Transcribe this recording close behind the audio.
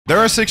There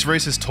are 6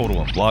 races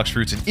total in Blox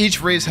Fruits, and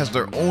each race has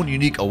their own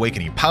unique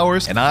awakening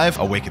powers, and I've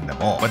awakened them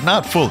all, but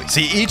not fully.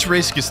 See, each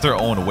race gets their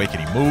own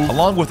awakening move,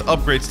 along with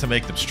upgrades to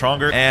make them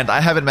stronger, and I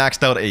haven't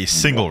maxed out a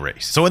single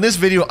race. So in this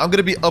video, I'm going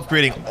to be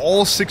upgrading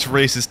all 6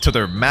 races to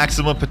their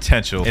maximum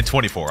potential in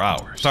 24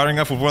 hours. Starting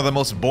off with one of the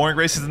most boring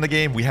races in the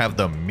game, we have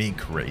the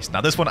mink race. Now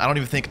this one, I don't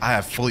even think I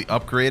have fully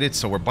upgraded,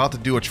 so we're about to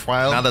do a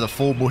trial. Now that the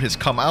full moon has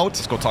come out,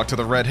 let's go talk to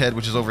the redhead,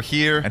 which is over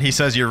here, and he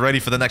says you're ready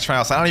for the next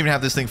trial, so I don't even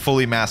have this thing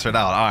fully mastered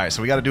out. All right,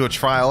 so we got to do a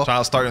trial.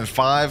 Trial starting in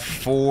 5,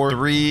 4,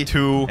 3,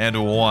 2,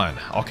 and 1.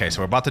 Okay,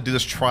 so we're about to do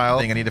this trial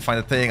thing. I need to find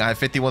the thing. I have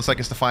 51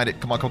 seconds to find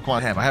it. Come on, come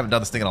on. Damn, I haven't done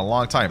this thing in a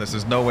long time.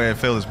 There's no way I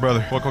fail this,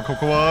 brother.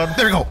 Come on.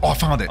 There we go. Oh, I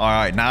found it. All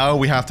right, now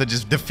we have to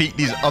just defeat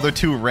these other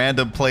 2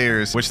 random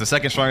players, which the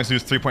second strongest do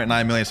is 3.9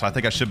 million, so I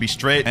think I should be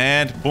straight.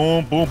 And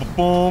boom, boom, boom,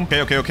 boom.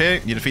 Okay.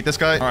 You defeat this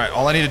guy. All right,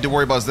 all I need to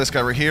worry about is this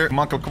guy right here. Come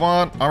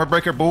on. Armor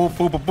breaker. Boom,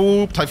 boom, boom,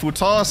 boom. Typhoon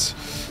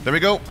toss. There we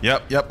go.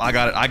 Yep. I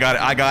got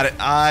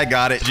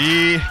it.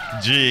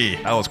 GG.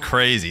 That was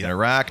crazy.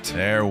 Interact.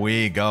 There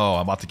we go.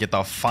 I'm about to get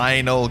the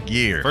final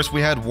gear. First,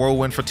 we had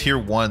Whirlwind for tier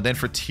 1. Then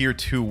for tier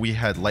 2, we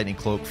had Lightning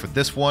Cloak. For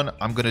this one,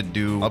 I'm going to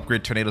do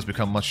Upgrade Tornadoes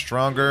become much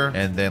stronger.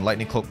 And then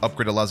Lightning Cloak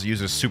upgrade allows the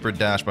user to super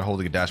dash by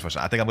holding a dash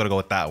button. I think I'm going to go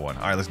with that one.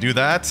 All right, let's do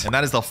that. And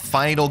that is the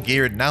final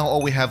gear. Now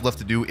all we have left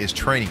to do is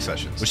training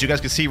sessions, which you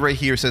guys can see right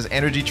here. It says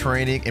energy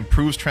training,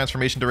 improves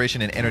transformation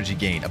duration and energy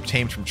gain,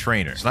 obtained from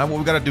trainers. So now what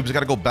we got to do is we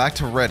got to go back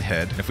to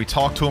Redhead. And if we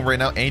talk to him right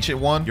now, Ancient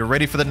One, you're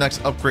ready for the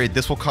next upgrade.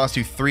 This will cost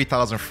you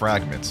 3,000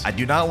 fragments. I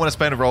do not want to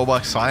spend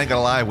Robux, so I ain't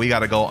gonna lie, we got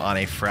to go on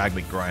a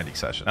fragment grinding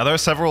session. Now there are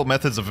several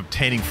methods of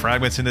obtaining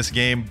fragments in this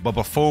game, but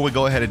before we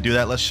go ahead and do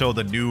that, let's show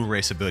the new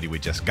race ability we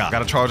just got. Got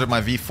to charge up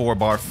my V4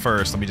 bar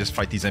first. Let me just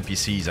fight these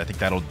NPCs. I think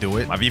that'll do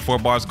it. My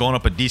V4 bar is going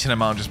up a decent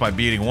amount just by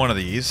beating one of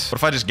these. But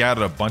if I just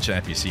gathered a bunch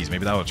of NPCs,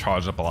 maybe that would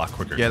charge up a lot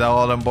quicker. Get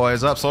all them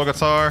boys up, Soul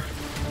Guitar.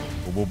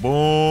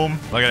 Boom.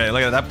 Look at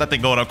it. That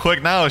thing going up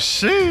quick now.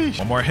 Sheesh.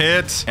 One more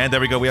hit. And there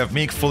we go. We have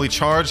Mink fully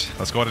charged.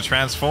 Let's go to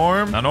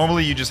transform. Now,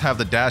 normally you just have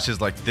the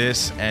dashes like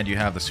this and you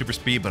have the super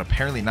speed, but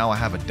apparently now I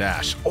have a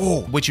dash.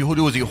 Oh, what you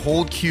do is you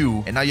hold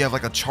Q and now you have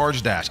like a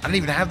charge dash. I didn't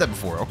even have that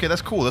before. Okay,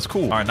 that's cool.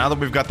 All right, now that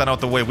we've got that out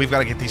the way, we've got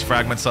to get these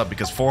fragments up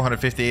because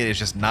 458 is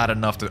just not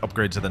enough to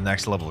upgrade to the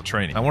next level of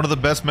training. Now, one of the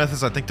best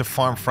methods I think to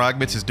farm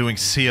fragments is doing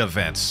sea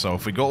events. So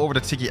if we go over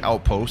to Tiki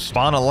Outpost,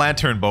 spawn a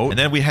lantern boat, and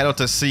then we head out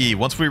to sea.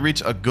 Once we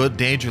reach a good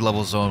danger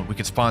level zone, we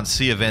can spawn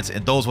sea events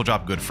and those will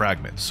drop good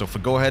fragments. So if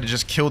we go ahead and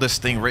just kill this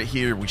thing right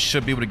here, we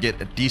should be able to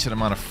get a decent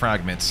amount of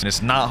fragments, and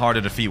it's not hard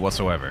to defeat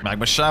whatsoever.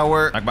 Magma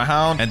Shower, Magma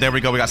Hound, and there we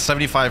go. We got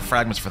 75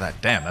 fragments for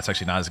that. Damn, that's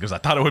actually not as good as I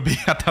thought it would be.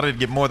 I thought it'd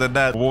get more than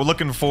that. What we're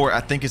looking for,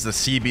 I think, is the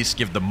Sea Beast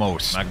give the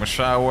most. Magma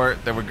Shower,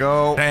 there we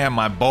go. Damn,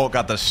 my boat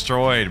got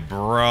destroyed,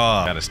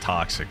 bruh. That is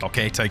toxic.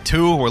 Okay, take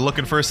 2. We're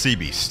looking for a Sea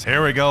Beast.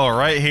 Here we go,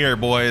 right here,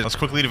 boys. Let's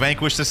quickly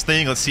vanquish this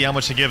thing. Let's see how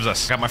much it gives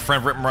us. Got my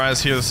friend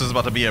Ripmarize here. This is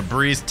about to be a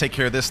breeze. Take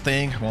care of this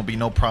thing. Won't be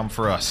no problem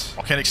for us.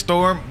 Volcanic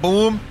Storm,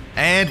 boom.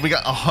 And we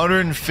got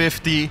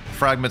 150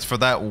 fragments for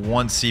that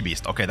one Sea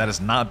Beast. Okay, that is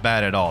not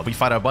bad at all. If we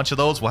fight a bunch of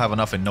those, we'll have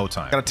enough in no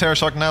time. Got a Terror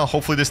Shark now.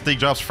 Hopefully this thing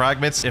drops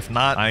fragments. If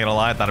not, I ain't gonna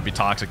lie, that'd be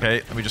toxic.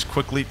 Okay, let me just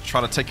quickly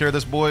try to take care of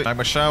this boy.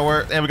 Magma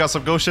Shower. And we got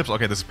some ghost ships.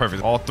 Okay, this is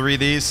perfect. All 3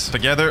 of these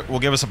together will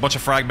give us a bunch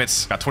of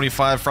fragments. Got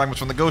 25 fragments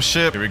from the ghost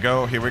ship. Here we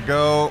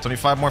go.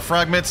 25 more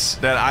fragments.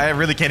 That I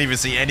really can't even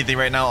see anything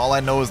right now. All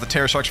I know is the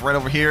Terror Shark's right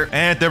over here.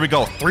 And there we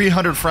go.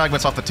 300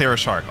 fragments off the Terror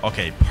Shark.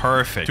 Okay,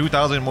 perfect.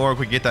 2,000 more if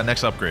we get that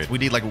next upgrade. We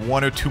need like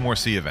 1 or 2 more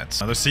sea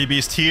events. Another Sea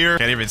Beast here.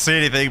 Can't even see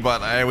anything,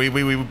 but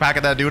we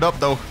packing that dude up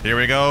though.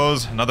 Here he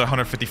goes. Another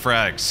 150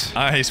 frags.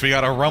 Nice. We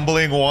got a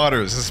Rumbling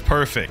Waters. This is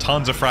perfect.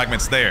 Tons of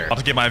fragments there. I'll have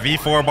to get my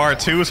V4 bar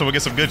too, so we'll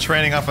get some good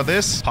training off of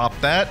this. Pop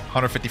that.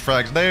 150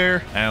 frags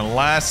there. And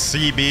last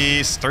Sea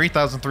Beast,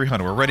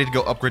 3,300. We're ready to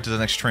go upgrade to the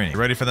next training. You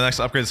ready for the next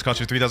upgrade? This costs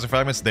you 3,000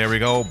 fragments. There we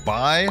go.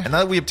 Bye. And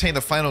now that we obtained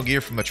the final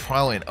gear from the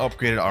trial and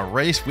upgraded our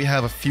race, we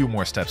have a few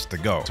more steps to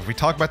go. So if we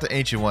talk about the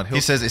Ancient One, he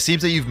says, it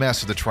seems that you've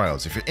mastered the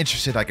trials. If you're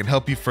interested, I can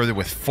help you further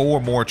with 4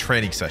 more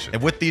training sessions.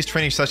 And with these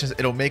training sessions,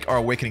 it'll make our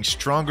awakening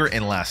stronger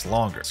and last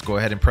longer. So go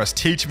ahead and press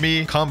teach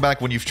me. Come back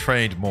when you've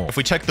trained more. If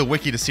we check the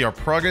wiki to see our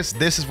progress,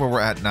 this is where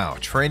we're at now.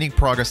 Training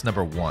progress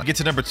number 1. To get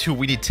to number 2,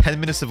 we need 10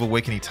 minutes of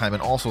awakening time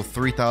and also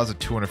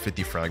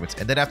 3,250 fragments.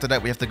 And then after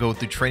that, we have to go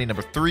through training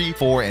number 3,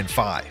 4, and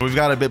 5. We've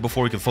got a bit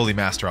before we can fully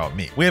master out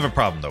me. We have a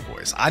problem though,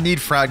 boys. I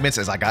need fragments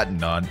as I got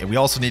none. And we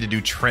also need to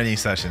do training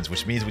sessions,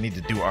 which means we need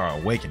to do our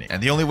awakening.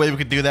 And the only way we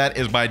can do that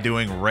is by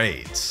doing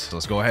raids. So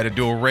let's go ahead and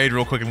do a raid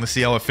real quick and let's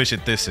see how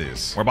efficient this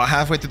is. We're about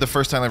halfway through the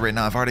first timeline right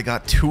now. I've already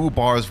got 2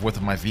 bars worth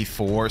of my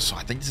V4, so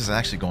I think this is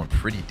actually going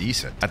pretty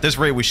decent. At this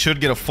rate, we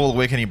should get a full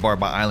awakening bar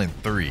by Island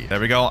 3. There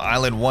we go.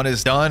 Island 1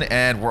 is done,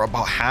 and we're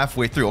about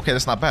halfway through. Okay,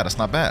 that's not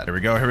bad. Here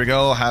we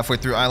go. Halfway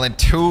through Island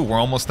 2. We're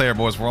almost there,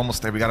 boys. We're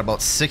almost there. We got about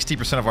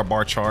 60% of our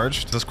bar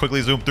charged. Just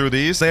quickly zoom through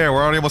these. There,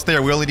 we're already almost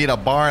there. We only need a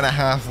bar and a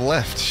half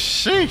left.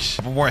 Sheesh.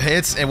 Couple more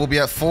hits, and we'll be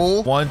at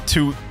full. 1,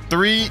 2,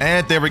 3,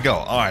 and there we go.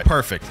 All right,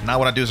 perfect. Now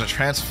what I do is I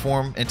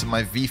transform into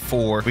my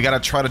V4. We got to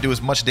try to do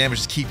as much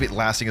damage to keep it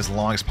lasting as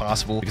long as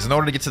possible, because in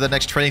order to get to the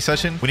next training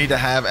session, we need to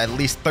have at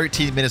least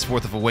 13 minutes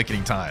worth of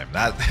awakening time.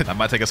 That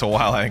might take us a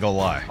while, I ain't gonna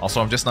lie.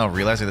 Also, I'm just now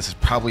realizing this is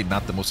probably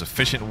not the most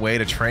efficient way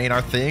to train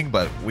our thing,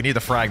 but we need the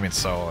fragments,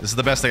 so this is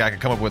the best thing I can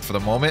come up with for the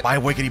moment. My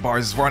awakening bar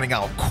is running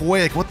out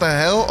quick. What the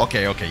hell?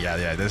 Okay,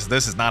 yeah. This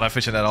is not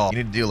efficient at all.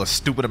 You need to deal a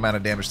stupid amount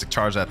of damage to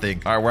charge that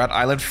thing. All right, we're at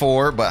Island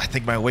 4, but I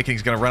think my awakening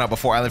is gonna run out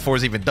before Island 4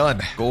 is even done.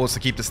 Goal is to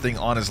keep this thing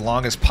on as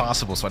long as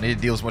possible, so I need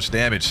to deal as much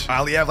damage. I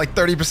only have like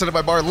 30% of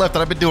my bar left,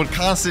 and I've been doing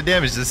constant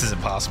damage. This is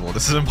impossible.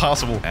 This is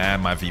impossible.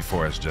 And my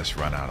V4 has just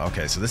run out.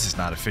 Okay, so this is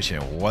not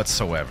efficient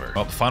whatsoever.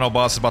 Well, the final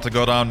boss is about to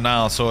go down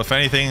now, so if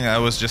anything, I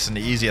was just an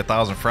easy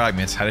 1,000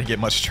 fragments. I didn't get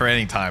much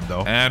training time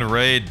though. And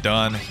raid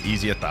done,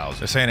 easy 1,000.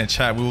 They're saying in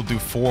chat we will do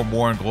 4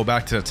 more and go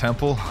back to the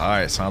temple. All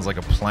right, sounds like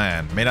a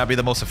plan. May not be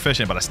the most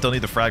efficient, but I still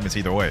need the fragments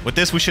either way. With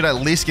this, we should at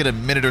least get a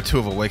minute or 2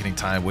 of awakening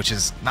time, which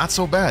is not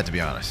so bad to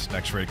be honest.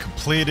 Next raid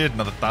completed,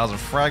 another 1,000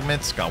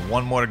 fragments. Got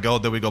 1 more to go,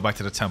 then we go back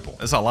to the temple.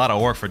 This is a lot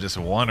of work for just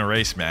 1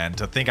 race, man.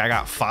 To think I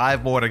got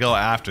 5 more to go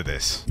after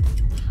this.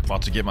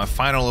 About to get my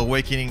final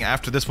awakening.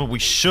 After this one, we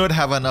should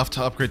have enough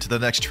to upgrade to the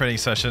next training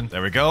session.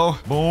 There we go.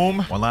 Boom.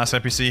 1 last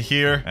NPC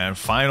here. And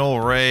final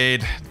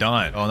raid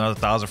done. Oh, another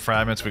 1,000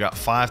 fragments. We got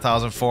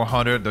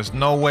 5,400. There's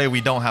no way we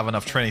don't have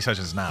enough training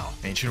sessions now.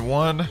 Ancient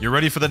one. You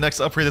ready for the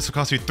next upgrade? This will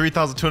cost you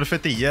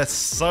 3,250. Yes,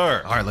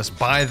 sir. All right, let's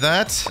buy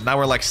that. Now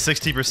we're like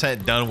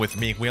 60% done with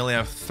Meek. We only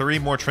have 3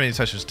 more training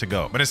sessions to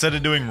go. But instead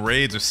of doing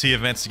raids or sea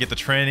events to get the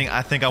training,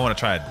 I think I want to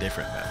try a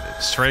different method.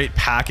 Straight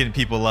packing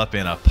people up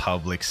in a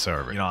public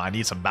server. You know, I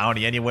need some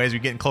bounty anyways. We're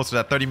getting close to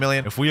that 30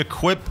 million. If we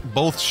equip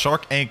both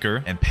Shark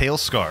Anchor and Pale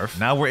Scarf,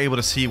 now we're able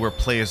to see where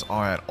players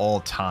are at all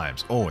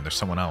times. Oh, and there's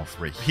someone else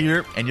right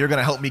here, and you're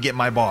gonna help me get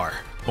my bar.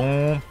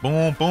 Boom,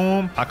 boom,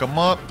 boom. Pack them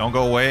up. Don't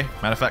go away.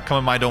 Matter of fact, come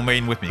in my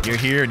domain with me. You're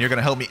here and you're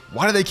gonna help me.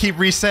 Why do they keep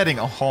resetting?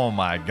 Oh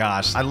my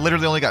gosh. I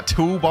literally only got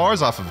 2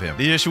 bars off of him.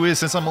 The issue is,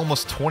 since I'm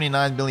almost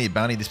 29 million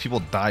bounty, these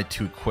people die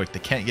too quick. They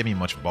can't give me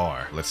much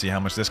bar. Let's see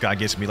how much this guy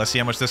gets me. Let's see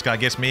how much this guy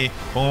gets me.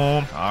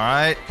 Boom. All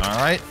right. All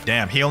right.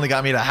 Damn, he only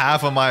got me to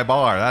half of my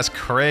bar. That's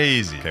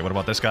crazy. Okay, what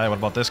about this guy? What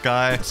about this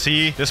guy?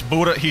 See, this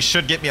Buddha, he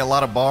should get me a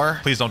lot of bar.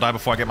 Please don't die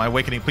before I get my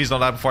awakening. Please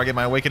don't die before I get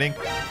my awakening.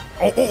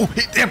 Oh,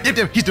 damn.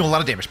 He's doing a lot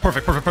of damage.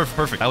 Perfect.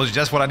 That was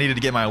just what I needed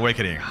to get my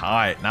awakening. All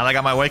right, now that I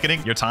got my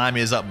awakening, your time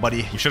is up,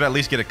 buddy. You should at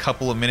least get a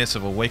couple of minutes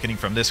of awakening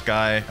from this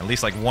guy, at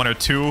least like 1 or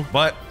 2.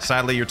 But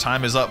sadly, your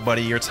time is up,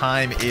 buddy. Your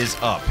time is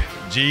up.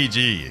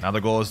 GG. Now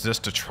the goal is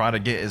just to try to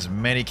get as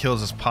many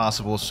kills as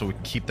possible so we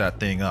can keep that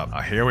thing up.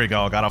 Here we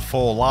go. Got a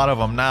full lot of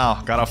them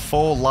now.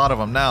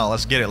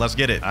 Let's get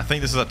it. I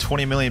think this is a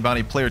 20 million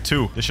bounty player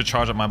too. This should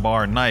charge up my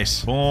bar.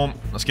 Nice. Boom.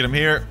 Let's get him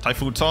here.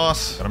 Typhoon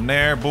toss. Got him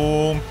there.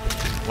 Boom.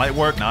 Light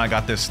work. Now I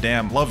got this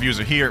damn love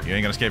user here. You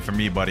ain't gonna escape from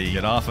me, buddy.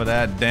 Get off of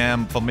that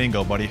damn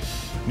flamingo, buddy.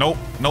 Nope.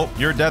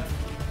 Your death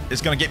is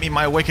gonna get me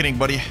my awakening,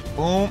 buddy.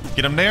 Boom.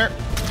 Get him there.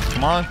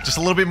 Come on, just a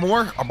little bit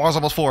more. Our bar's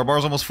almost full.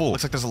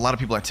 Looks like there's a lot of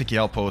people at Tiki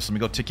Outpost. Let me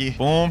go Tiki.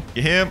 Boom.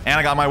 Get him. And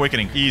I got my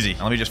awakening. Easy.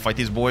 Now let me just fight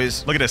these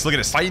boys. Look at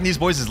this. Fighting these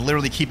boys is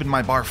literally keeping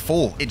my bar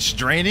full. It's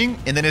draining,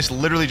 and then it's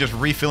literally just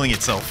refilling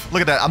itself.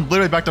 Look at that. I'm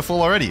literally back to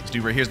full already. This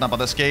dude right here is not about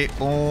to escape.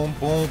 Boom,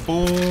 boom,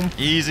 boom.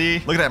 Easy.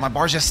 Look at that. My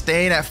bar's just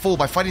staying at full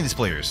by fighting these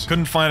players.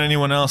 Couldn't find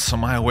anyone else, so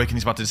my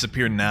awakening's about to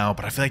disappear now,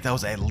 but I feel like that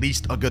was at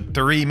least a good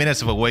 3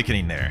 minutes of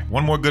awakening there.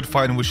 1 more good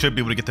fight, and we should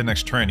be able to get the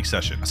next training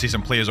session. I see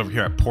some players over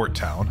here at Port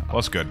Town.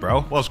 What's good, bro?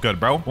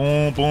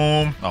 Boom,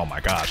 boom. Oh my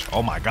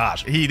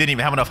gosh. He didn't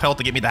even have enough health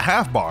to get me the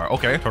half bar.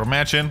 Okay. Total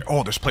mansion.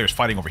 Oh, there's players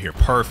fighting over here.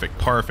 Perfect.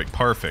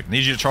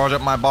 Need you to charge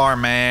up my bar,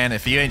 man.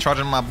 If you ain't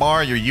charging my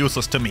bar, you're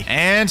useless to me.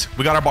 And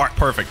we got our bar.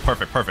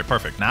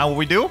 Perfect. Now what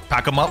we do?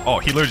 Pack him up. Oh,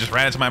 he literally just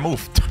ran into my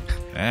move.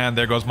 And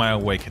there goes my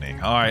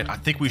awakening. All right, I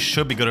think we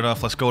should be good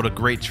enough. Let's go to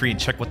Great Tree and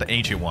check with the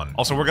Ancient One.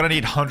 Also, we're gonna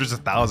need hundreds of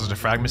thousands of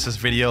fragments this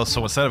video,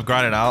 so instead of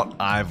grinding out,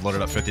 I've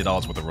loaded up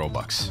 $50 worth of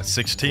Robux. That's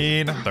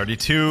 16,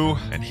 32,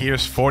 and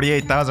here's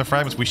 48,000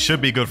 fragments. We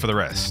should be good for the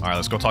rest. All right,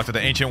 let's go talk to the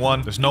Ancient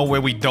One. There's no way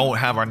we don't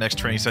have our next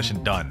training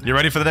session done. You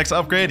ready for the next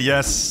upgrade?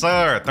 Yes,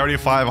 sir.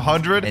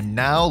 3,500. And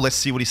now let's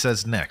see what he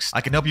says next. I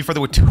can help you further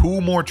with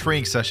 2 more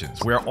training sessions.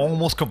 We are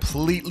almost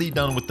completely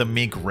done with the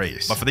mink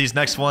race. But for these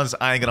next ones,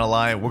 I ain't gonna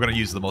lie, we're gonna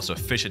use the most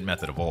efficient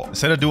method of all.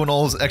 Instead of doing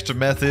all those extra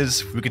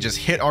methods, we could just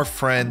hit our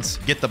friends,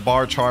 get the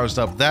bar charged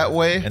up that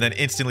way, and then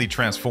instantly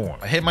transform.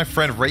 I hit my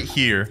friend right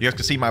here. You guys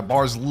can see my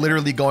bar's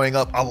literally going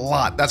up a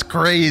lot. That's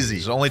crazy.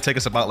 It'll only take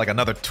us about like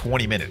another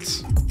 20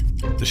 minutes.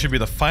 This should be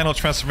the final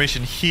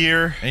transformation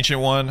here. Ancient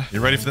One, you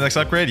ready for the next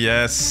upgrade?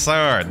 Yes,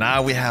 sir.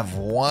 Now we have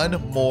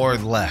 1 more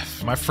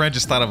left. My friend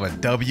just thought of a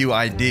W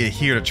idea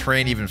here to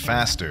train even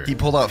faster. He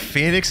pulled out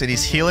Phoenix and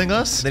he's healing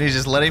us. Then he's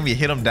just letting me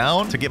hit him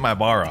down to get my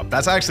bar up.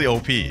 That's actually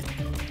OP.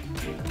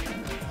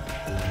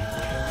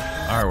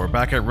 All right, we're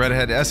back at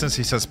Redhead Essence.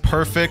 He says,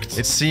 perfect.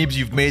 It seems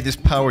you've made this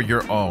power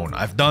your own.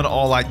 I've done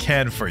all I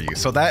can for you.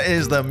 So that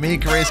is the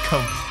Meek race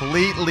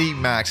completely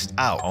maxed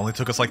out. Only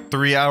took us like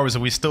 3 hours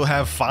and we still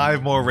have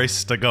 5 more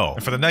races to go.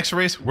 And for the next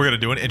race, we're gonna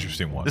do an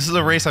interesting one. This is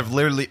a race I've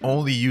literally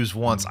only used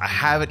once. I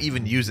haven't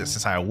even used it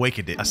since I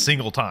awakened it a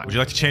single time. Would you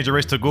like to change the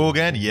race to Ghoul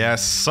again?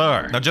 Yes,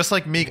 sir. Now, just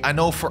like Meek, I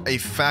know for a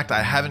fact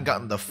I haven't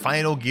gotten the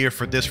final gear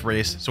for this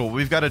race. So what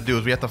we've got to do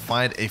is we have to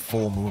find a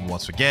full moon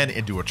once again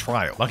and do a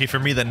trial. Lucky for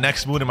me, the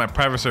next moon in my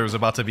private server is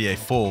about to be a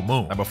full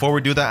moon. Now, before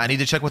we do that, I need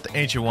to check with the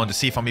Ancient One to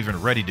see if I'm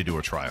even ready to do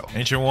a trial.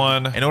 Ancient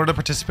One, in order to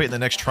participate in the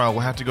next trial,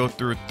 we'll have to go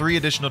through 3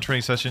 additional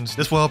training sessions.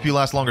 This will help you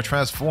last longer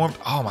transformed.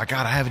 Oh my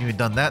god, I haven't even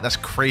done that. That's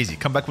crazy.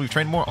 Come back when we've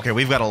trained more. Okay,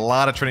 we've got a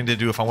lot of training to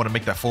do if I want to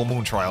make that full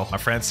moon trial. My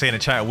friends say in the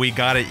chat, we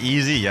got it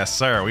easy. Yes,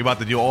 sir. We about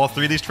to do all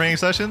 3 of these training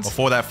sessions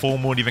before that full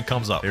moon even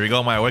comes up. Here we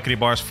go. My awakening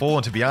bar is full,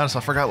 and to be honest,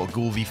 I forgot what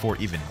Ghoul V4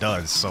 even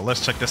does. So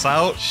let's check this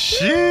out.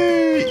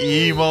 Sheesh,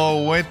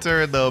 emo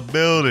winter in the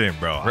building,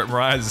 bro. Rip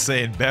Rise is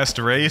saying best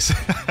race.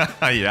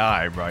 Yeah, all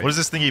right, bro. What does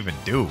this thing even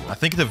do? I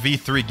think the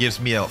V3 gives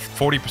me a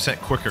 40%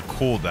 quicker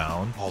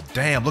cooldown. Oh,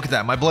 damn. Look at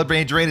that. My blood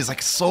brain drain is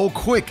like so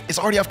quick. It's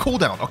already off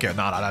cooldown. Okay,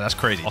 nah, that's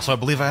crazy. Also, I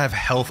believe I have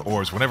health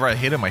orbs. Whenever I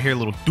hit him, I hear a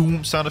little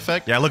doom sound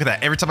effect. Yeah, look at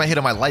that. Every time I hit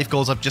him, my life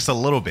goes up just a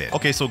little bit.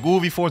 Okay, so Ghoul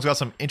V4's got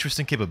some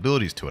interesting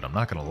capabilities to it. I'm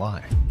not gonna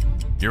lie.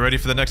 You ready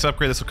for the next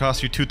upgrade? This will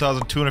cost you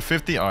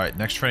 2,250. All right,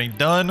 next training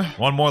done.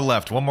 One more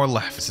left. One more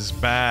left. This is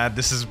bad.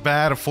 This is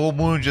bad. A full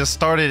moon just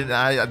started, and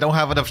I don't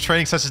have enough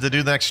training sessions to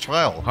do the next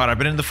trial. All right, I've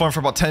been in the farm for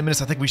about 10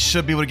 minutes. I think we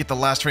should be able to get the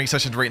last training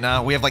sessions right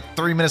now. We have like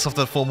 3 minutes left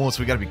of the full moon, so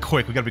we gotta be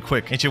quick. We gotta be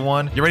quick. Ancient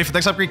One, you ready for the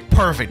next upgrade?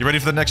 Perfect. You ready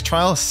for the next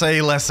trial?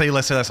 Say less. Say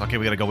less. Say less. Okay,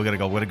 we gotta go. We gotta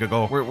go. We gotta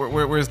go.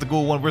 Where's the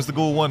Ghoul One? Where's the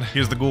Ghoul One?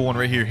 Here's the Ghoul One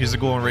right here. Here's the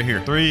Ghoul One right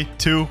here. 3,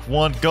 2,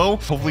 1, go.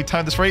 Hopefully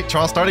time this right.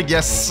 Trial started.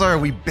 Yes, sir.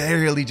 We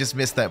barely just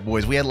missed that,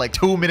 boys. We had like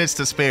 2 minutes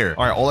to spare.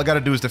 All right, all I gotta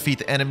do is defeat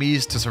the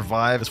enemies to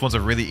survive. This one's a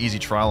really easy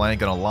trial, I ain't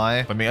gonna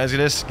lie. Let me ask you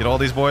this, get all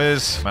these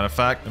boys. Matter of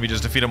fact, let me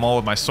just defeat them all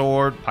with my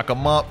sword. Hack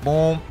them up,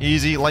 boom,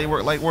 easy, light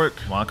work, light work.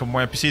 Come on, couple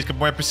more NPCs, couple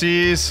more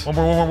NPCs.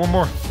 One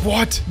more.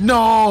 What?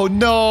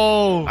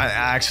 No. I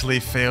actually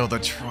failed the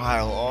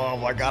trial. Oh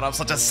my god, I'm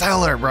such a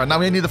seller, bro. Now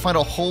we need to find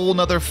a whole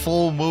nother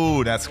full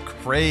moon. That's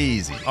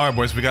crazy. All right,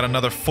 boys, we got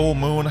another full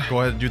moon. Go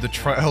ahead and do the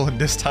trial, and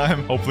this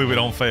time, hopefully we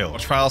don't fail.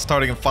 Trial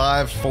starting in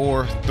 5,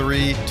 4,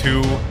 3,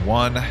 2,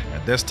 1.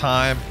 And this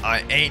time,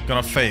 I ain't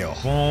gonna fail.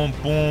 Boom,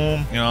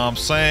 boom. You know what I'm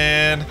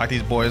saying? Pack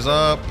these boys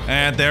up.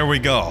 And there we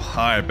go. All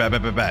right,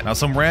 bet. Now,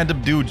 some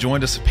random dude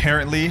joined us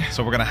apparently.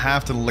 So we're gonna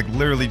have to like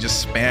literally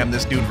just spam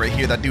this dude right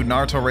here. That dude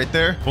Naruto right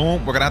there.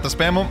 Boom. We're gonna have to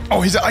spam him.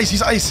 Oh, he's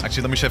ice.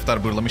 Actually, let me shift out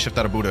of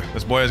Buddha.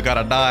 This boy has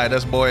gotta die.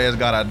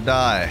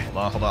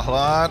 Hold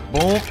on.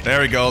 Boom.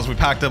 There he goes. We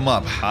packed him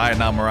up. All right,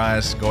 now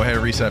Mariah, go ahead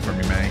and reset for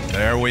me, man.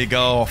 There we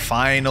go.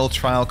 Final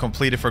trial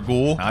completed for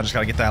Ghoul. Now I just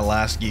gotta get that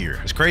last gear.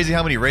 It's crazy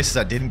how many races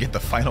I didn't get the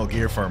final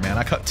gear for, man.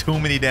 I cut too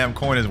many damn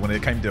corners when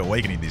it came to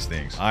awakening these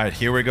things. All right,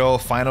 here we go.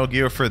 Final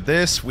gear for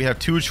this. We have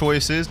 2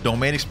 choices.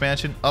 Domain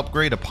expansion.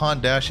 Upgrade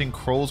upon dashing.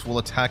 Crows will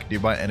attack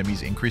nearby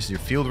enemies, increases your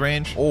field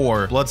range.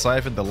 Or Blood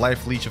Siphon. The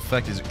life leech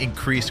effect is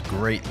increased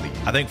greatly.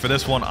 I think for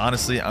this one,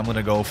 honestly, I'm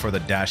gonna go for the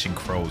dashing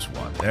crows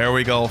one. There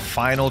we go.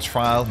 Final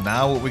trial.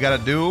 Now what we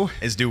gotta do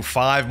is do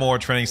 5 more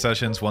training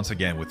sessions once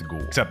again with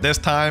Ghoul. Except this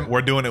time,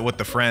 we're doing it with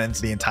the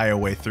friends the entire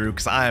way through,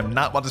 because I am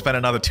not about to spend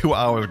another 2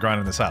 hours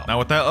grinding this out. Now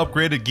with that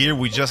upgraded gear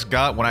we just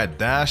got when I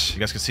dash, you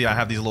guys can see I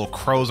have these little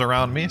crows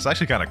around me. It's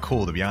actually kind of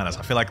cool, to be honest.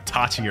 I feel like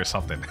Tachi or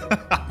something.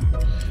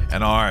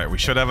 And all right, we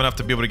should have enough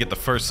to be able to get the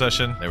first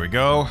session. There we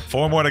go.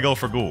 4 more to go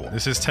for Ghoul.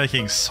 This is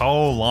taking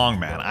so long,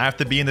 man. I have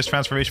to be in this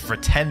transformation for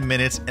 10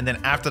 minutes, and then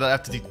after that I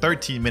have to do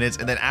 13 minutes,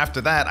 and then after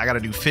that I gotta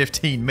do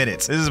 15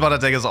 minutes. This is about to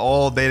take us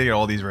all day to get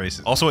all these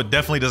races. Also, it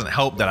definitely doesn't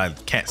help that I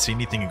can't see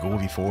anything in Ghoul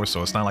V4,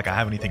 so it's not like I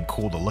have anything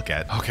cool to look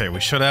at. Okay, we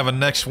should have a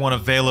next one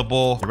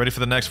available. You ready for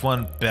the next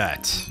one?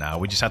 Bet. Now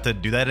we just have to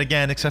do that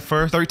again, except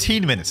for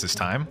 13 minutes this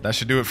time. That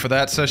should do it for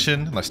that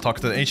session. Let's talk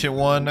to the Ancient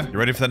One. You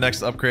ready for the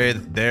next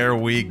upgrade? There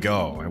we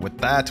go. And with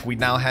that, we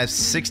now have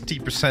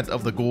 60%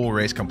 of the Ghoul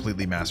race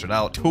completely mastered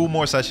out. 2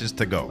 more sessions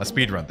to go. Let's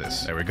speedrun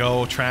this. There we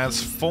go.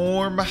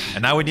 Transform.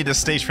 And now we need to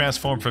stay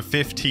transformed for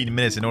 15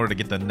 minutes in order to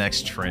get the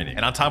next training.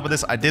 And on top of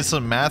this, I did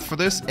some math for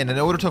this. And in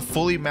order to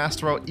fully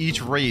master out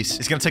each race,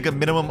 it's going to take a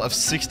minimum of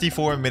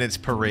 64 minutes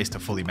per race to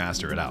fully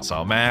master it out.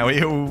 So, man,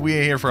 we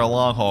ain't here for a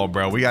long haul,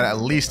 bro. We got at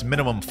least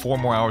minimum 4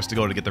 more hours to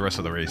go to get the rest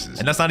of the races.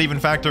 And that's not even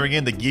factoring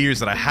in the gears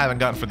that I haven't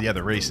gotten for the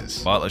other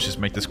races. But let's just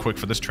make this quick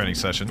for this training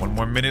session. 1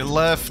 more minute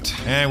left.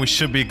 And we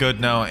should be good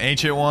now.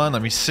 Ancient One,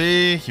 let me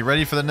see. You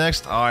ready for the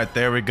next? All right,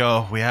 there we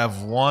go. We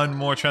have 1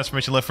 more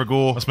transformation left for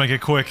Ghoul. Let's make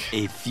it quick.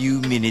 A few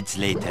minutes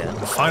later.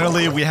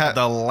 Finally, we had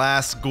the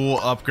last Ghoul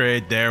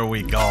upgrade. There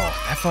we go.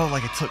 I felt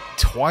like it took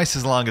twice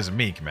as long as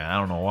Meek, man. I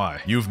don't know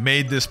why. You've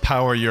made this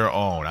power your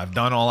own. I've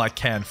done all I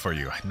can for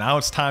you. Now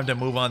it's time to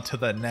move on to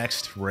the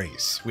next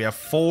race. We have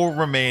 4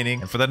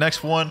 remaining. And for the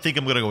next one, I think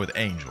I'm going to go with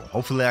Angel.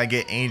 Hopefully I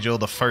get Angel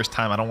the first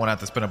time. I don't want to have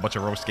to spend a bunch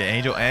of ropes to get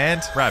Angel.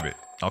 And Rabbit.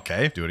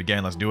 Okay, do it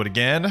again. Let's do it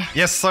again.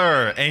 Yes,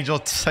 sir.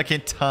 Angel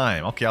second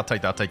time. Okay, I'll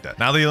take that. I'll take that.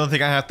 Now the only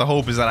thing I have to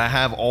hope is that I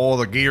have all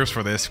the gears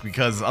for this,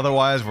 because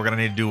otherwise we're gonna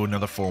need to do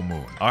another full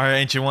moon. All right,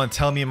 Ancient One,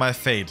 tell me my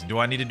fate. Do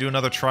I need to do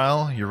another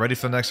trial? You ready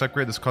for the next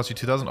upgrade? This costs you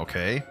 2,000.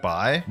 Okay,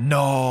 bye.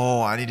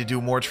 No, I need to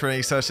do more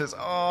training sessions.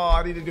 Oh,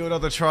 I need to do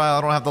another trial.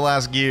 I don't have the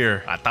last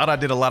gear. I thought I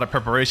did a lot of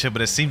preparation,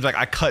 but it seems like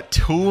I cut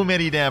too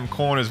many damn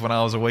corners when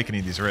I was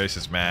awakening these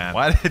races, man.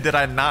 Why did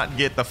I not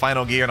get the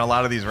final gear in a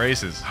lot of these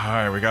races? All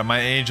right, we got my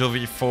Angel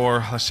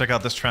V4. Let's check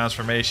out this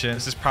transformation.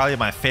 This is probably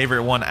my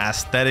favorite one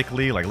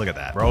aesthetically. Like, look at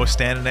that. Bro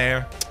standing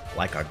there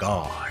like a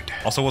god.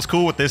 Also, what's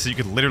cool with this is you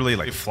could literally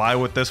like fly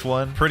with this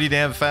one pretty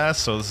damn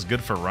fast, so this is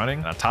good for running.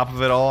 And on top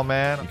of it all,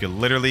 man, you could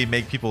literally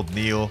make people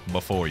kneel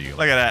before you.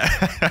 Look at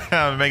that.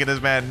 I'm making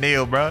this man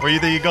kneel, bro. Where you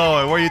think you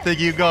going? Where you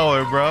think you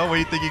going, bro? Where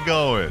you think you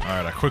going? All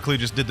right, I quickly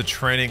just did the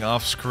training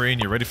off screen.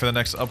 You ready for the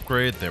next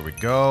upgrade? There we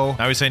go.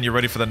 Now he's saying you're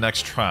ready for the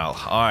next trial.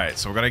 All right,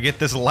 so we're gonna get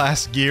this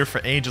last gear for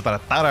Angel that I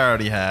thought I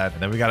already had,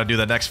 and then we gotta do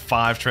the next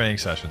 5 training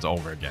sessions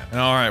over again. And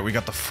all right, we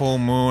got the full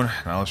moon.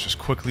 Now let's just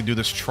quickly do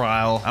this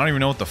trial. I don't even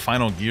know what the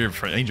final gear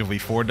for Angel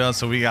V4 does,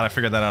 so we gotta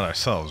figure that out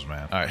ourselves,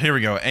 man. All right, here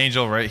we go.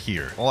 Angel right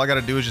here. All I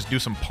gotta do is just do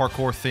some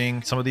parkour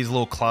thing. Some of these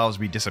little clouds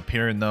be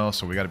disappearing though,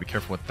 so we gotta be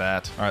careful with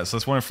that. All right, so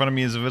this one in front of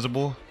me is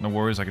invisible. No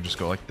worries, I can just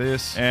go like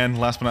this. And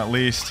last but not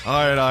least, all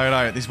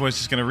right. These boys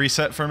just gonna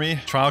reset for me.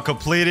 Trial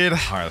completed. All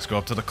right, let's go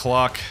up to the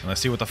clock and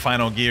let's see what the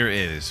final gear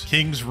is.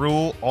 King's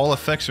Rule, all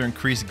effects are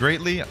increased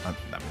greatly. I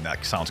mean,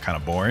 that sounds kind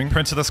of boring.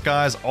 Prince of the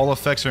Skies, all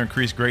effects are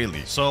increased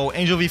greatly. So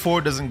Angel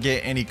V4 doesn't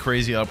get any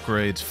crazy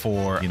upgrades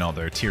for, you know,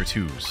 their tier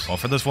 2s. Well,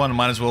 for this one,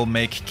 might as well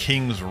make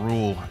King's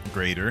Rule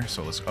greater.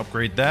 So let's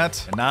upgrade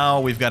that. And now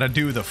we've got to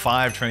do the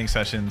 5 training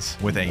sessions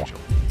with Angel.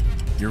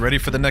 You're ready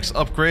for the next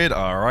upgrade?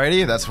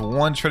 Alrighty, that's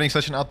 1 training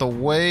session out the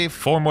way.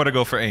 4 more to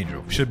go for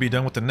Angel. Should be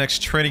done with the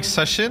next training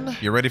session.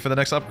 You ready for the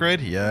next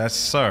upgrade? Yes,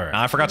 sir.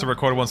 Now, I forgot to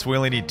record one, so we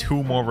only need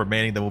 2 more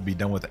remaining that will be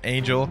done with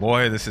Angel.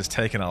 Boy, this is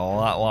taking a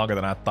lot longer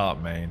than I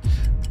thought, man.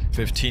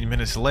 15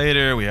 minutes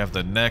later, we have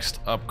the next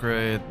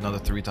upgrade, another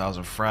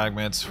 3,000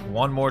 fragments,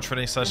 1 more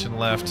training session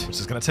left, which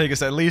is going to take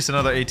us at least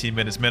another 18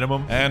 minutes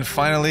minimum. And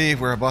finally,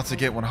 we're about to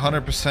get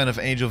 100% of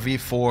Angel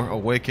V4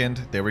 awakened.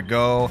 There we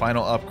go,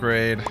 final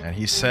upgrade. And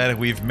he said,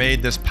 we've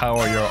made this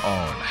power your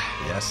own.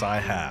 Yes, I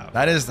have.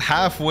 That is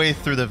halfway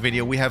through the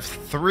video. We have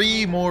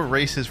 3 more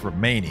races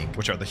remaining,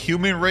 which are the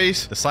human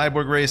race, the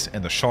cyborg race,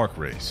 and the shark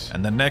race.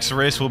 And the next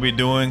race we'll be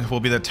doing will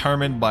be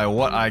determined by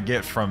what I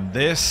get from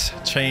this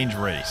change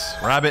race.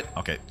 Rabbit.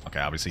 Okay,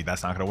 obviously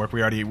that's not gonna work.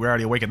 We already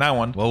awakened that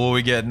one. What will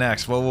we get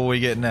next? What will we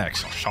get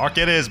next? Shark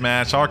it is,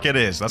 man. Shark it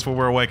is. That's what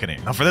we're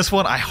awakening. Now for this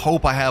one, I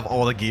hope I have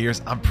all the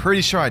gears. I'm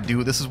pretty sure I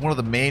do. This is one of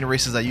the main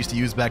races I used to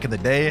use back in the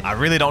day. I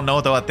really don't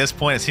know though at this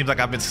point. It seems like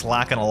I've been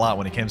slacking a lot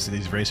when it comes to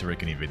these race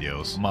awakening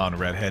videos. Come on,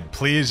 Redhead.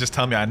 Please just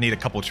tell me I need a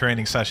couple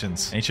training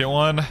sessions. Ancient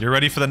One, you're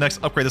ready for the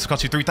next upgrade. This will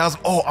cost you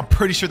 3,000. Oh, I'm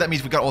pretty sure that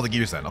means we got all the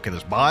gears then. Okay,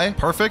 there's buy.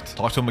 Perfect.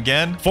 Talk to him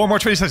again. 4 more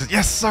training sessions.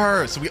 Yes,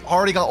 sir. So we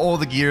already got all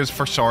the gears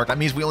for Shark. That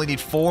means we only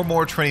need 4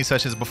 more training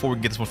sessions before we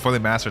can get this one fully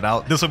mastered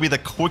out. This will be the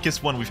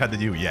quickest one we've had to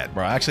do yet.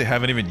 Bro, I actually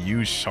haven't even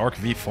used Shark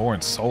V4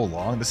 in so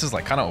long. This is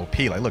like kind of OP.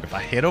 Like, look, if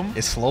I hit him,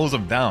 it slows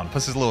him down.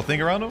 Puts this little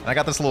thing around him. And I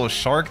got this little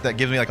shark that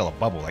gives me like a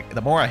bubble. Like,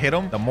 the more I hit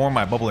him, the more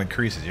my bubble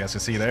increases. You guys can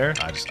see there.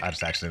 I just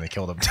accidentally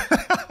killed him.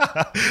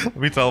 Let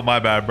me tell him, my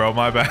bad, bro.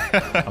 My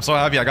bad. I'm so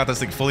happy I got this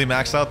thing fully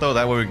maxed out though.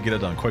 That way we can get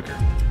it done quicker.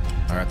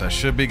 All right, that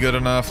should be good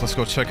enough. Let's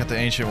go check out the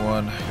Ancient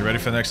One. You ready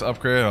for the next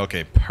upgrade?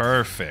 Okay,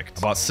 perfect.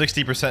 About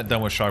 60%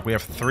 done with Shark. We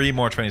have 3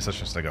 more training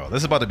sessions to go. This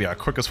is about to be our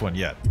quickest one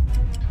yet.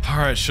 All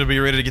right, should be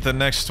ready to get the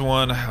next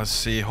one. Let's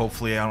see.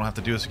 Hopefully, I don't have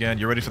to do this again.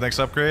 You ready for the next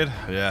upgrade?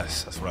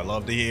 Yes, that's what I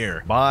love to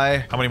hear.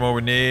 Bye. How many more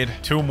we need?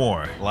 2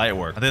 more. Light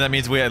work. I think that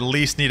means we at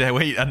least need to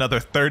wait another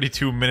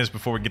 32 minutes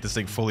before we get this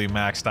thing fully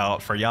maxed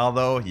out. For y'all,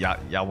 though,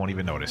 y'all won't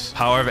even notice.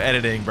 Power of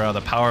editing, bro.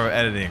 The power of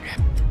editing.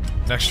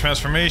 Next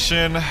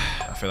transformation.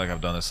 I feel like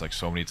I've done this like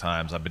so many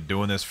times. I've been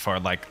doing this for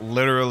like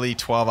literally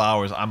 12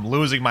 hours. I'm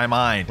losing my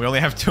mind. We only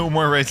have 2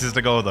 more races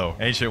to go though.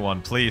 Ancient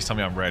One, please tell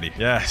me I'm ready.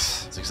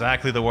 Yes, it's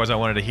exactly the words I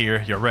wanted to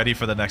hear. You're ready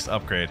for the next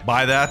upgrade.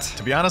 By that,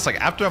 to be honest,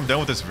 like after I'm done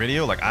with this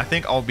video, like I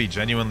think I'll be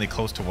genuinely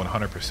close to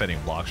 100%ing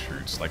Blox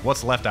fruits. Like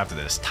what's left after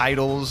this?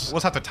 Titles?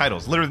 What's after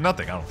titles? Literally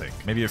nothing, I don't think.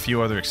 Maybe a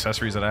few other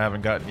accessories that I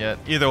haven't gotten yet.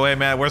 Either way,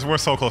 man, we're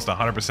so close to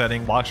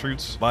 100%ing Blox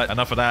fruits. But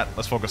enough of that.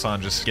 Let's focus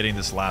on just getting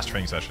this last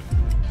training session.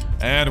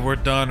 And we're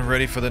done,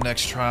 ready for the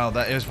next trial.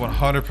 That is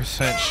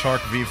 100%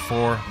 Shark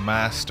V4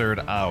 mastered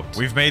out.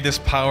 We've made this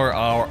power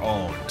our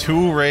own.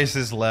 2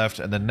 races left,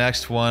 and the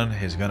next one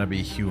is gonna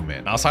be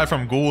human. Now, aside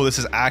from Ghoul, this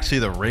is actually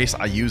the race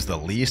I use the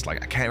least.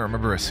 Like, I can't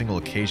remember a single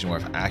occasion where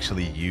I've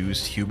actually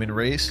used human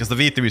race, because the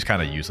V3 is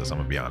kind of useless, I'm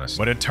gonna be honest.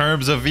 But in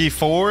terms of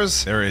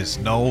V4s, there is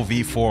no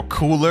V4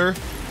 cooler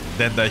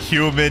than the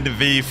human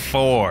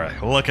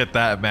V4. Look at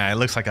that, man. It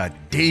looks like a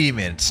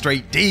demon,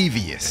 straight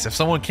devious. If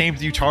someone came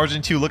to you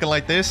charging to you looking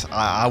like this,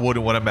 I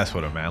wouldn't want to mess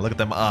with him, man. Look at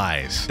them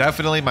eyes.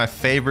 Definitely my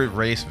favorite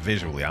race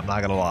visually, I'm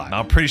not gonna lie. Now,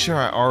 I'm pretty sure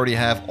I already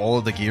have all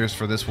of the gears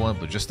for this one,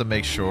 but just to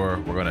make sure,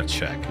 we're gonna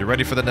check. You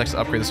ready for the next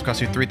upgrade? This will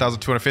cost you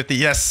 3,250.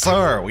 Yes,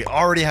 sir. We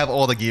already have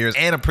all the gears,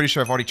 and I'm pretty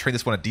sure I've already trained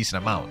this one a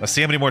decent amount. Let's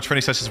see how many more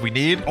training sessions we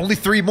need. Only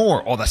 3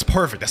 more. Oh, that's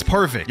perfect. That's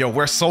perfect. Yo,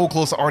 we're so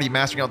close to already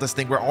mastering out this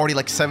thing. We're already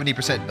like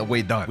 70% the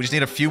way done. We just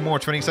need a few more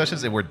training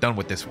sessions, and we're done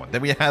with this one.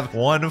 Then we have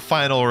one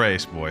final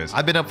race, boys.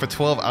 I've been up for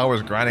 12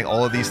 hours grinding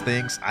all of these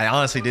things. I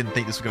honestly didn't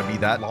think this was gonna be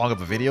that long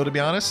of a video, to be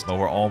honest, but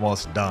we're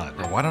almost done.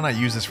 Bro, why don't I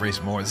use this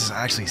race more? This is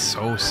actually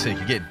so sick.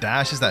 You get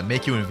dashes that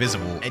make you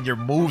invisible, and your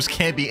moves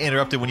can't be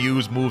interrupted when you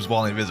use moves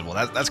while invisible.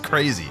 That's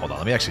crazy. Hold on,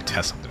 let me actually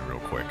test something real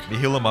quick. Let me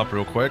heal him up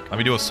real quick. Let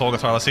me do a soul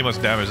guitar. Let's see how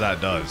much damage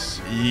that does.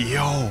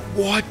 Yo,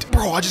 what?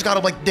 Bro, I just got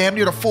him like damn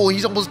near to full.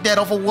 He's almost dead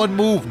off of one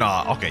move.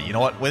 Nah, okay, you know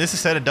what? When this is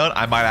said and done,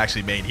 I might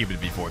actually main human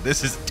before.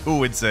 This is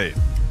too insane.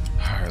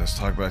 All right, let's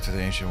talk back to the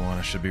ancient one.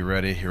 I should be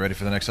ready. You ready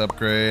for the next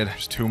upgrade?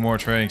 Just 2 more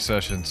training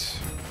sessions.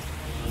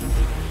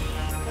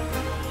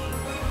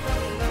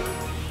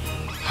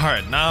 All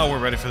right, now we're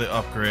ready for the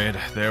upgrade.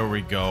 There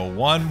we go.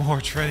 1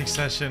 more training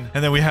session,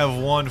 and then we have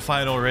 1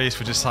 final race,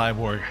 which is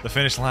Cyborg. The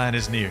finish line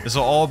is near. This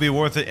will all be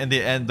worth it in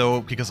the end,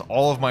 though, because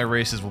all of my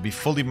races will be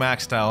fully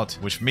maxed out,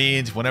 which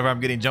means whenever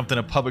I'm getting jumped in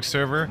a public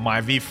server,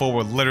 my V4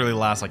 will literally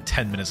last like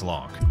 10 minutes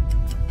long.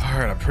 All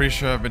right, I'm pretty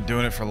sure I've been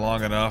doing it for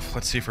long enough.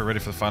 Let's see if we're ready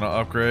for the final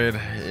upgrade.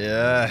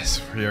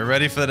 Yes, we are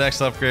ready for the next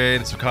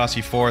upgrade. This will cost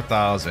you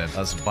 4,000.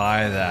 Let's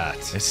buy that.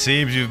 It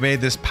seems you've made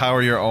this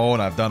power your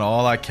own. I've done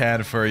all I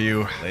can for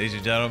you. Ladies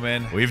and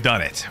gentlemen, we've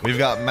done it. We've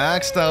got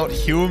maxed out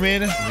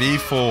human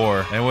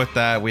V4. And with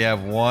that, we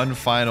have 1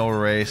 final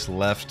race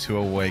left to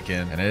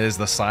awaken. And it is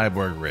the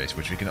Cyborg race,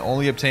 which we can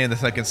only obtain in the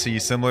second sea,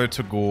 similar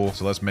to Ghoul.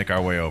 So let's make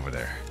our way over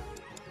there.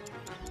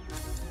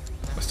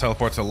 Let's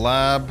teleport to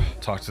lab,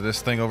 talk to this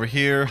thing over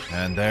here,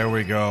 and there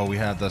we go. We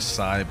have the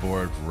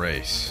Cyborg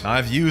race. Now,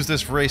 I've used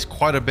this race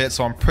quite a bit,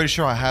 so I'm pretty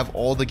sure I have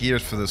all the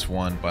gears for this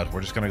one, but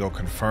we're just gonna go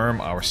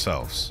confirm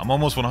ourselves. I'm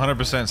almost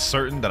 100%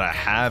 certain that I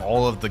have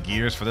all of the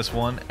gears for this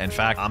one. In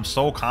fact, I'm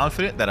so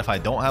confident that if I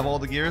don't have all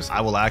the gears,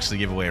 I will actually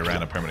give away a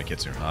random permanent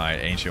kitsune. All right,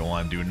 Ancient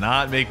One, do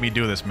not make me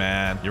do this,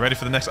 man. You ready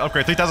for the next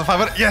upgrade?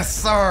 3,500? Yes,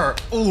 sir.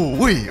 Ooh,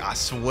 wee. I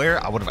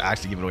swear I would have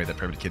actually given away that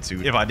permanent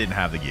kitsune if I didn't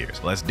have the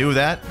gears. Let's do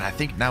that, and I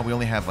think now we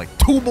only have like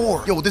 2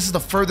 more. Yo, this is the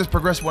furthest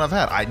progressive one I've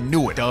had. I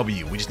knew it.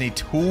 W. We just need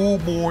 2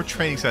 more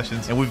training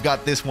sessions, and we've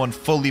got this one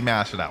fully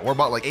mastered out. We're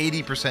about like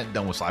 80%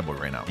 done with Cyborg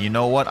right now. You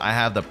know what? I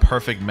have the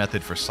perfect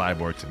method for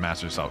Cyborg to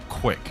master this out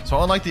quick.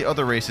 So unlike the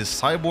other races,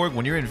 Cyborg,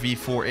 when you're in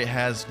V4, it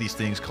has these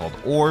things called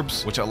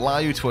orbs, which allow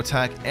you to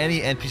attack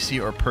any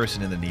NPC or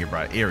person in the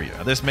nearby area.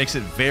 Now, this makes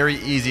it very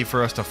easy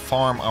for us to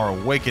farm our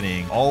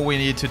awakening. All we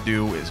need to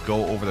do is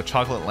go over the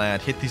chocolate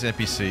land, hit these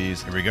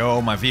NPCs. Here we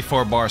go. My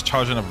V4 bar is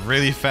charging up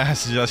really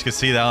fast, as you guys can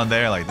see down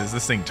there. Like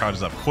this thing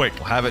charges up quick.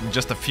 We'll have it in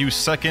just a few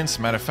seconds.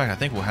 Matter of fact, I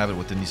think we'll have it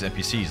within these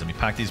NPCs. Let me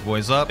pack these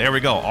boys up. There we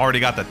go. Already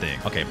got that thing.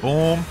 Okay,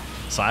 boom.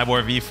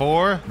 Cyborg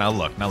V4. Now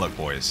look,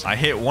 boys. I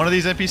hit one of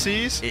these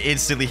NPCs, it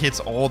instantly hits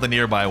all the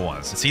nearby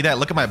ones. See that?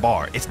 Look at my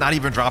bar. It's not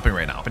even dropping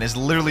right now, and it's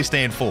literally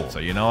staying full. So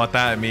you know what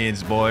that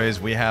means, boys.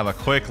 We have a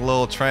quick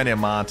little training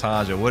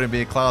montage. It wouldn't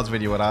be a Clouds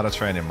video without a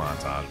training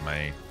montage,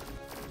 man.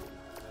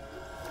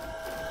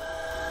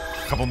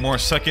 Couple more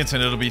seconds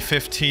and it'll be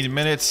 15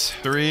 minutes.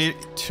 3,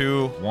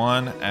 2,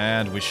 1,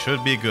 and we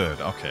should be good.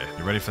 Okay,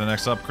 you ready for the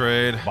next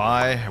upgrade?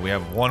 Bye. We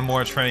have 1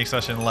 more training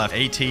session left.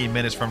 18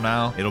 minutes from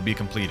now, it'll be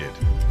completed.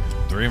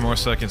 3 more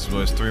seconds,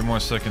 boys. 3 more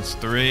seconds.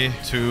 3,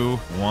 2,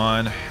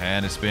 1,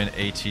 and it's been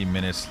 18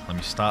 minutes. Let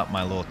me stop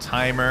my little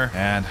timer,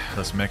 and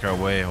let's make our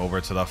way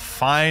over to the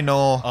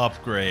final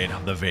upgrade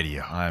of the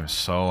video. I'm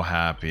so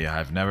happy.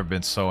 I've never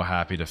been so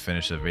happy to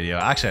finish the video.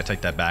 Actually, I take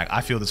that back.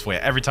 I feel this way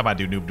every time I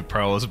do Noob to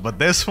Pros, but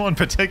this one in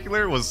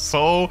particular was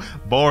so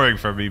boring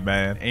for me,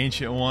 man.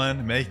 Ancient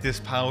One, make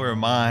this power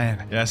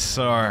mine. Yes,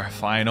 sir.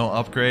 Final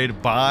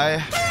upgrade.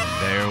 Bye.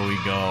 There we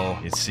go.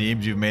 It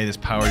seems you've made this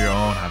power your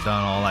own. I've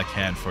done all I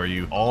can for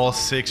you. All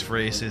 6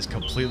 races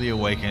completely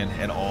awakened,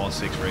 and all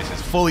 6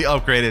 races fully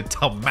upgraded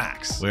to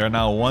max. We are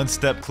now 1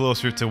 step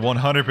closer to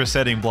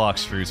 100%ing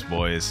Blox fruits,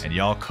 boys, and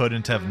y'all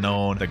couldn't have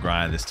known the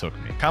grind this took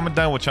me. Comment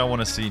down what y'all want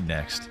to see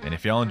next, and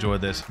if y'all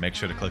enjoyed this, make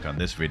sure to click on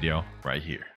this video right here.